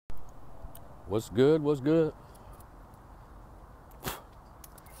What's good? What's good?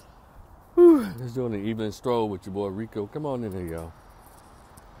 Whew. Just doing an evening stroll with your boy Rico. Come on in here, y'all.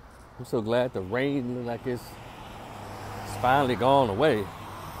 I'm so glad the rain looks like it's finally gone away.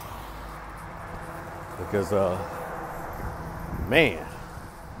 Because, man,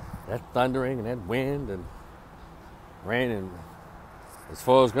 that thundering and that wind and raining, as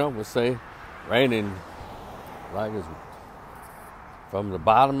far as Gump would say, raining like it's from the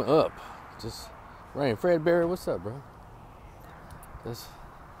bottom up. Just rain. Fred Berry, what's up, bro? Just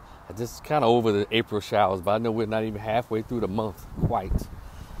kind of over the April showers, but I know we're not even halfway through the month quite.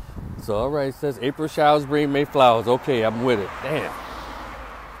 So, all right, it says April showers bring May flowers. Okay, I'm with it. Damn.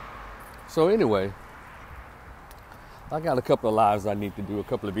 So anyway, I got a couple of lives I need to do, a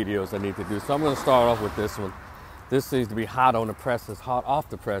couple of videos I need to do. So I'm going to start off with this one. This seems to be hot on the presses, hot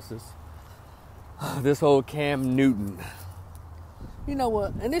off the presses. This whole Cam Newton. You know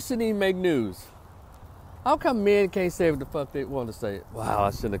what? And this shouldn't even make news. How come men can't say what the fuck they want to say? Wow,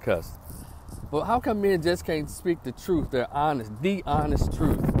 I shouldn't have cussed. But how come men just can't speak the truth, the honest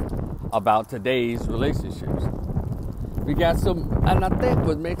truth about today's relationships? We got and I think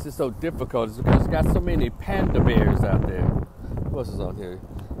what makes it so difficult is because we got so many panda bears out there. What else is on here?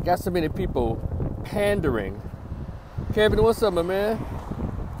 We got so many people pandering. Kevin, what's up, my man?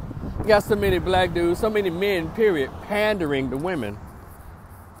 We got so many black dudes, so many men, period, pandering to women.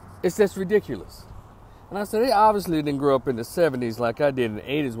 It's just ridiculous. And I said, they obviously didn't grow up in the 70s like I did in the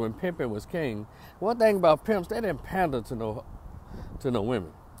 80s when pimping was king. One thing about pimps, they didn't pander to no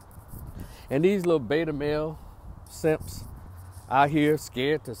women. And these little beta male simps out here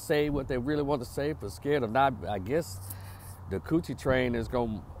scared to say what they really want to say, but scared of not, I guess the coochie train is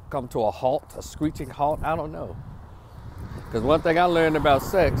going to come to a halt, a screeching halt. I don't know. Because one thing I learned about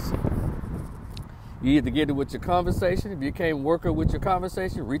sex, you either get it with your conversation. If you can't work it with your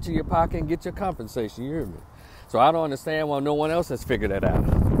conversation, reach in your pocket and get your compensation. You hear me? So I don't understand why no one else has figured that out.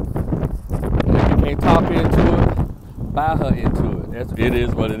 And if you can't talk her into it, buy her into it. It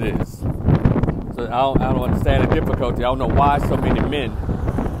is what it is. So I don't understand the difficulty. I don't know why so many men,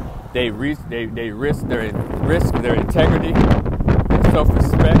 they risk their integrity, their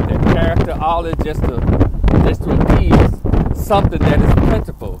self-respect, their character, all this just to appease something that is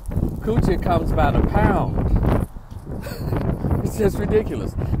plentiful. Coochie comes by the pound. It's just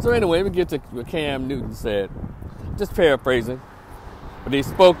ridiculous. So anyway, we get to what Cam Newton said. Just paraphrasing. But he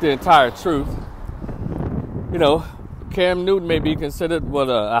spoke the entire truth. You know, Cam Newton may be considered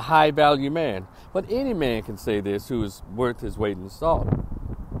a high-value man. But any man can say this who is worth his weight in salt.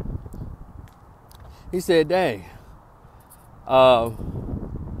 He said, dang. As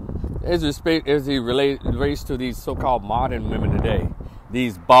he relates to these so-called modern women today,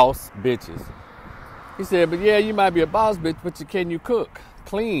 these boss bitches. He said, but yeah, you might be a boss bitch, but can you cook,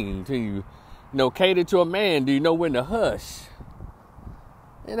 clean? Do you cater to a man? Do you know when to hush?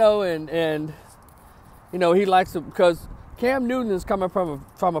 And he likes to, because Cam Newton is coming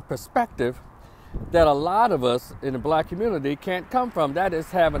from a perspective that a lot of us in the black community can't come from. That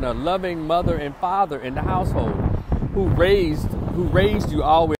is having a loving mother and father in the household who raised you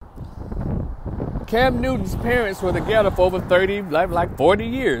always. Cam Newton's parents were together for over 40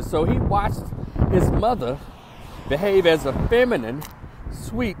 years. So he watched his mother behave as a feminine,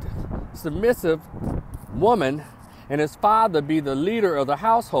 sweet, submissive woman, and his father be the leader of the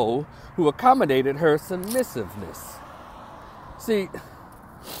household who accommodated her submissiveness. See,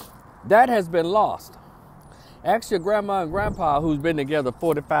 that has been lost. Ask your grandma and grandpa, who's been together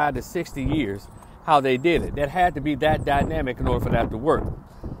 45 to 60 years, how they did it. That had to be that dynamic in order for that to work.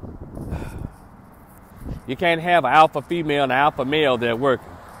 You can't have an alpha female and an alpha male that working.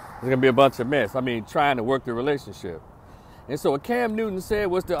 There's going to be a bunch of mess. Trying to work the relationship. And so what Cam Newton said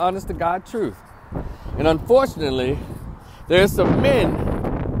was the honest to God truth. And unfortunately, there's some men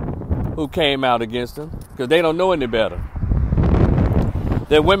who came out against him because they don't know any better.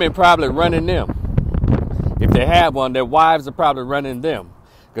 Their women probably running them. If they have one, their wives are probably running them.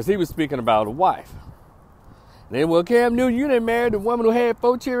 Because he was speaking about a wife. And then, well, Cam Newton, you didn't marry the woman who had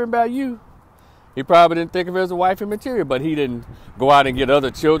 4 children about you. He probably didn't think of her as a wifey material, but he didn't go out and get other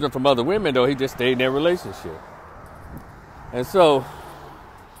children from other women, though. He just stayed in their relationship. And so,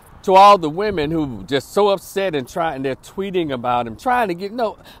 to all the women who just so upset and they're tweeting about him, trying to get,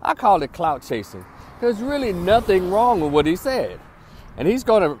 I call it clout chasing. There's really nothing wrong with what he said. And he's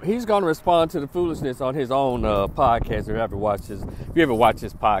gonna respond to the foolishness on his own podcast if you ever watch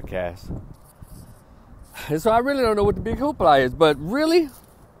his podcast. And so I really don't know what the big hoopla is, but really,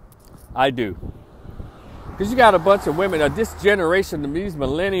 I do. Because you got a bunch of women of this generation, of these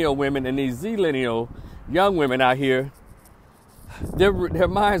millennial women and these zillennial young women out here, their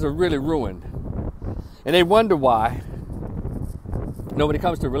minds are really ruined. And they wonder why, when it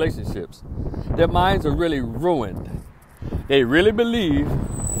comes to relationships, their minds are really ruined. They really believe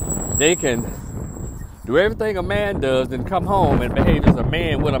they can do everything a man does and come home and behave as a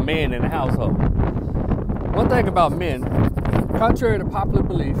man with a man in the household. One thing about men, contrary to popular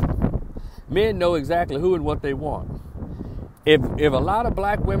belief, men know exactly who and what they want. If a lot of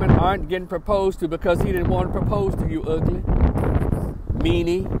black women aren't getting proposed to because he didn't want to propose to you, ugly,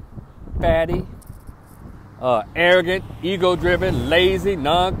 meanie, fatty, arrogant, ego-driven, lazy,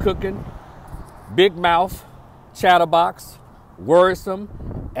 non-cooking, big mouth, chatterbox,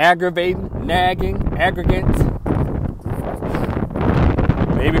 worrisome, aggravating, nagging, aggregate.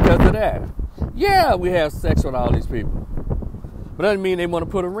 Maybe because of that. Yeah, we have sex with all these people. But that doesn't mean they want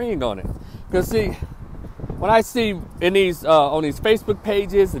to put a ring on it. Because see, when I see in these on these Facebook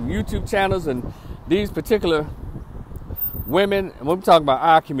pages and YouTube channels and these particular women, and we're talking about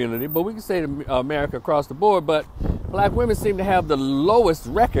our community, but we can say to America across the board, but black women seem to have the lowest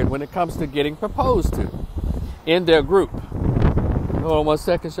record when it comes to getting proposed to in their group. Hold on 1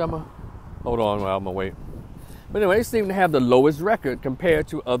 second, Shama. Hold on while I'm gonna wait. But anyway, they seem to have the lowest record compared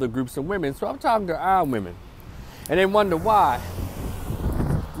to other groups of women. So I'm talking to our women, and they wonder why.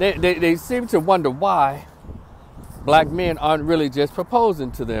 They seem to wonder why black men aren't really just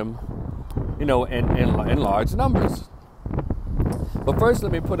proposing to them, in large numbers. But first,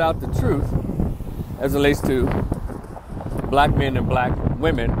 let me put out the truth as it relates to black men and black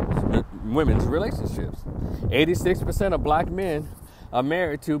women's relationships. 86% of black men are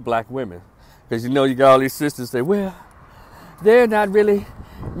married to black women. Because you got all these sisters say, well, they're not really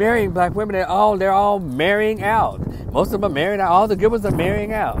marrying black women. They're all marrying out. Most of them are marrying out. All the good ones are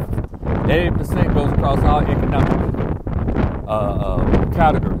marrying out. 80% goes across all economic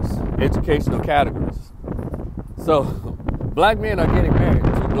categories, educational categories. So black men are getting married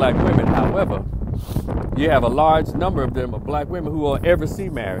to black women. However, you have a large number of them, of black women, who will ever see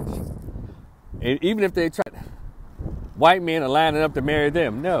marriage. And even if they try, white men are lining up to marry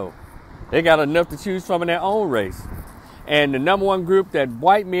them. No. They got enough to choose from in their own race. And the number one group that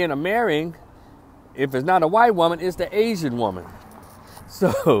white men are marrying, if it's not a white woman, it's the Asian woman.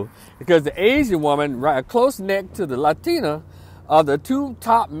 So, because the Asian woman, right close neck to the Latina, are the two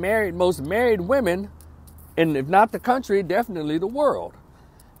top most married women, and if not the country, definitely the world.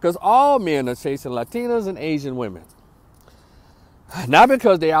 Because all men are chasing Latinas and Asian women. Not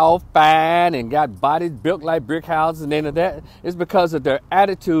because they all fine and got bodies built like brick houses and any of that. It's because of their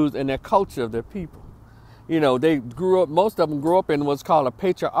attitudes and their culture of their people. They grew up, most of them grew up in what's called a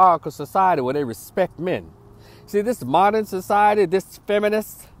patriarchal society where they respect men. See, this modern society, this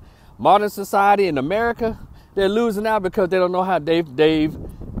feminist modern society in America, they're losing out because they don't know how they've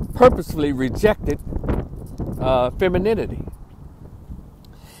purposefully rejected femininity.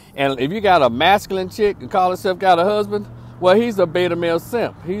 And if you got a masculine chick and call herself got a husband, well, he's a beta male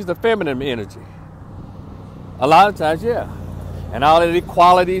simp. He's the feminine energy. A lot of times, yeah. And all that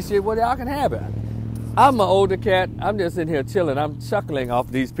equality shit, well, y'all can have it. I'm an older cat. I'm just in here chilling. I'm chuckling off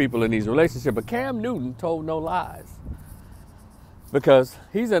these people in these relationships. But Cam Newton told no lies. Because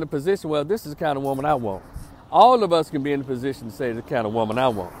he's in a position where this is the kind of woman I want. All of us can be in a position to say the kind of woman I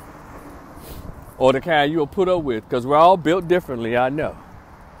want. Or the kind you'll put up with. Because we're all built differently, I know.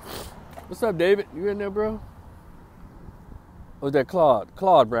 What's up, David? You in there, bro? Or was that Claude?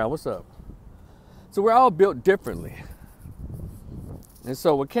 Claude Brown, what's up? So we're all built differently. And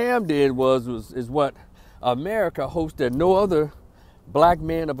so what Cam did is what America hopes that no other black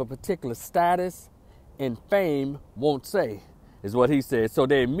man of a particular status and fame won't say, is what he said. So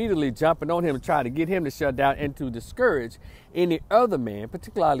they're immediately jumping on him and trying to get him to shut down and to discourage any other man,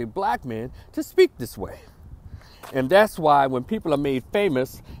 particularly black men, to speak this way. And that's why when people are made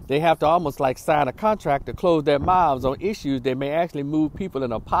famous, they have to almost like sign a contract to close their mouths on issues that may actually move people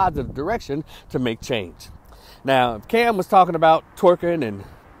in a positive direction to make change. Now, if Cam was talking about twerking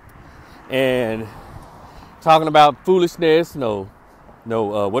and talking about foolishness,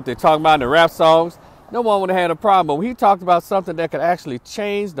 what they're talking about in the rap songs, no one would have had a problem. But when he talked about something that could actually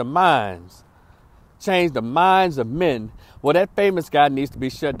change the minds of men, well, that famous guy needs to be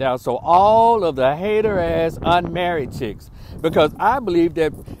shut down. So all of the hater-ass unmarried chicks, because I believe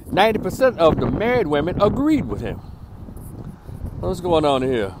that 90% of the married women agreed with him. What's going on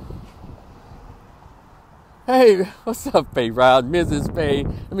here? Hey, what's up, Faye Riles? Mrs. Faye.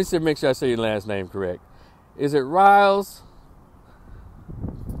 Let me see, make sure I say your last name correct. Is it Riles?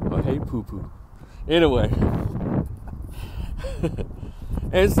 Oh, hey, poo-poo. Anyway.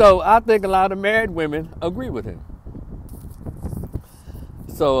 And so I think a lot of married women agree with him.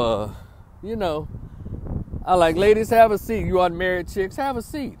 So, I like, ladies, have a seat. You unmarried chicks, have a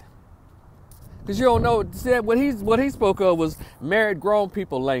seat. Because you don't know, said what he spoke of was married grown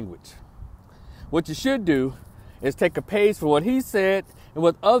people language. What you should do is take a page from what he said and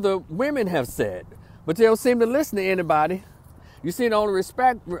what other women have said. But they don't seem to listen to anybody. You seem to only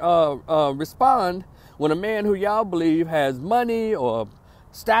respond when a man who y'all believe has money or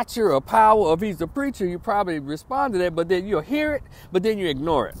stature or power, or if he's a preacher, you probably respond to that, but then you'll hear it, but then you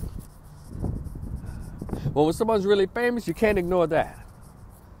ignore it. Well, when someone's really famous, you can't ignore that.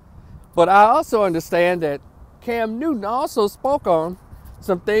 But I also understand that Cam Newton also spoke on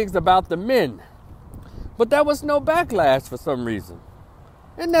some things about the men. But there was no backlash for some reason.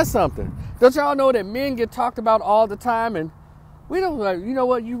 Isn't that something? Don't y'all know that men get talked about all the time, and we don't, like, you know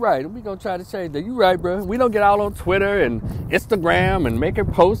what, you right. We're going to try to change that. You right, bro. We don't get out on Twitter and Instagram and making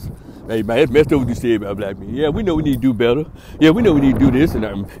posts. Hey, man, it's messed up what you say about black men. Yeah, we know we need to do better. Yeah, we know we need to do this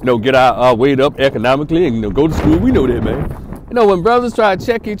and, get our weight up economically and, go to school. We know that, man. When brothers try to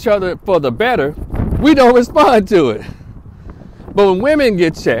check each other for the better, we don't respond to it. But when women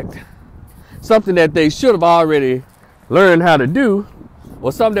get checked, something that they should have already learned how to do,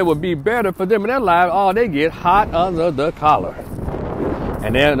 or something that would be better for them in their life, they get hot under the collar.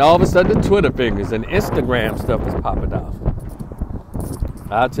 And then all of a sudden the Twitter fingers and Instagram stuff is popping off.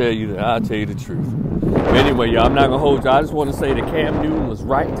 I'll tell you the truth. Anyway, y'all, I'm not gonna hold you. I just want to say that Cam Newton was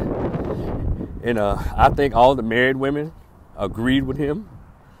right. And I think all the married women agreed with him.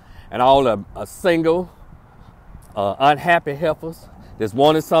 And all the single, unhappy heifers that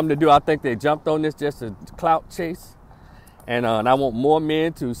wanted something to do, I think they jumped on this just to clout chase. And I want more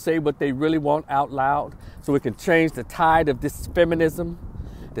men to say what they really want out loud so we can change the tide of this feminism,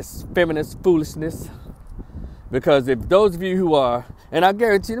 this feminist foolishness. Because if those of you who are, and I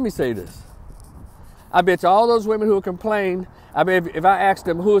guarantee, let me say this, I bet you all those women who complain, I bet if I ask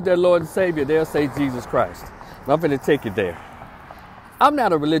them who is their Lord and Savior, they'll say Jesus Christ. I'm going to take it there. I'm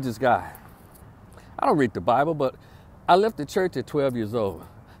not a religious guy. I don't read the Bible, but I left the church at 12 years old.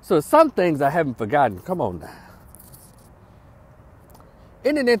 So some things I haven't forgotten. Come on now.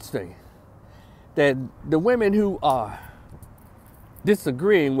 Isn't it interesting that the women who are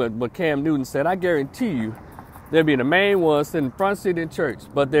disagreeing with what Cam Newton said, I guarantee you, they'll be the main ones sitting front seat in church,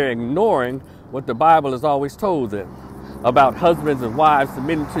 but they're ignoring what the Bible has always told them about husbands and wives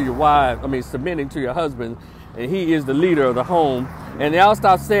submitting to your husband, and he is the leader of the home. And they all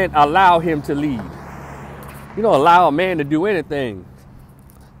stop saying, allow him to lead. You don't allow a man to do anything.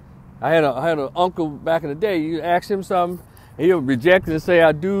 I had an uncle back in the day. You ask him something, he'll reject it and say,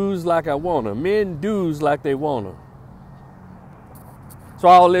 I do's like I want to. Men do's like they want to. So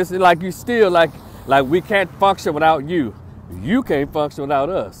all this is like you still like we can't function without you. You can't function without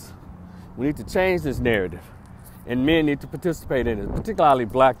us. We need to change this narrative. And men need to participate in it, particularly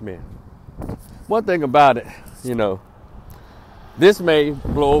black men. One thing about it, this may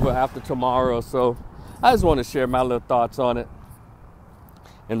blow over after tomorrow or so. I just want to share my little thoughts on it.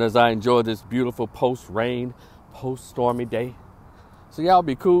 And as I enjoy this beautiful post-rain, post-stormy day. So y'all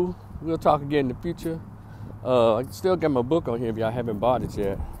be cool. We'll talk again in the future. I still got my book on here if y'all haven't bought it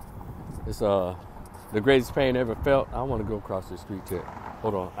yet. It's The Greatest Pain Ever Felt. I don't want to go across the street yet.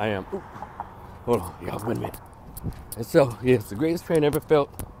 Hold on, I am. Ooh. Hold on, y'all, wait a minute. And so, it's The Greatest Pain Ever Felt.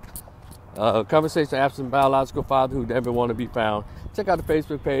 Conversation absent biological father who never want to be found. Check out the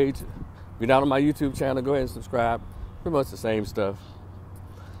Facebook page. If you're down on my YouTube channel, go ahead and subscribe. Pretty much the same stuff.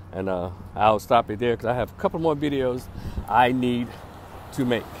 And I'll stop it there because I have a couple more videos I need to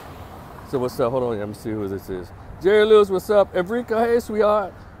make. So what's up? Hold on, let me see who this is. Jerry Lewis, what's up? Enrico, hey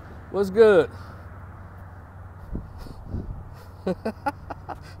sweetheart, what's good?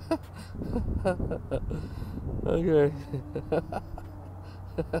 Okay.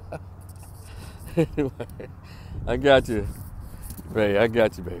 Anyway, I got you. Babe, I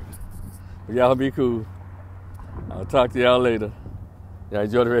got you, baby. Y'all be cool. I'll talk to y'all later. Y'all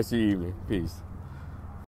enjoy the rest of your evening. Peace.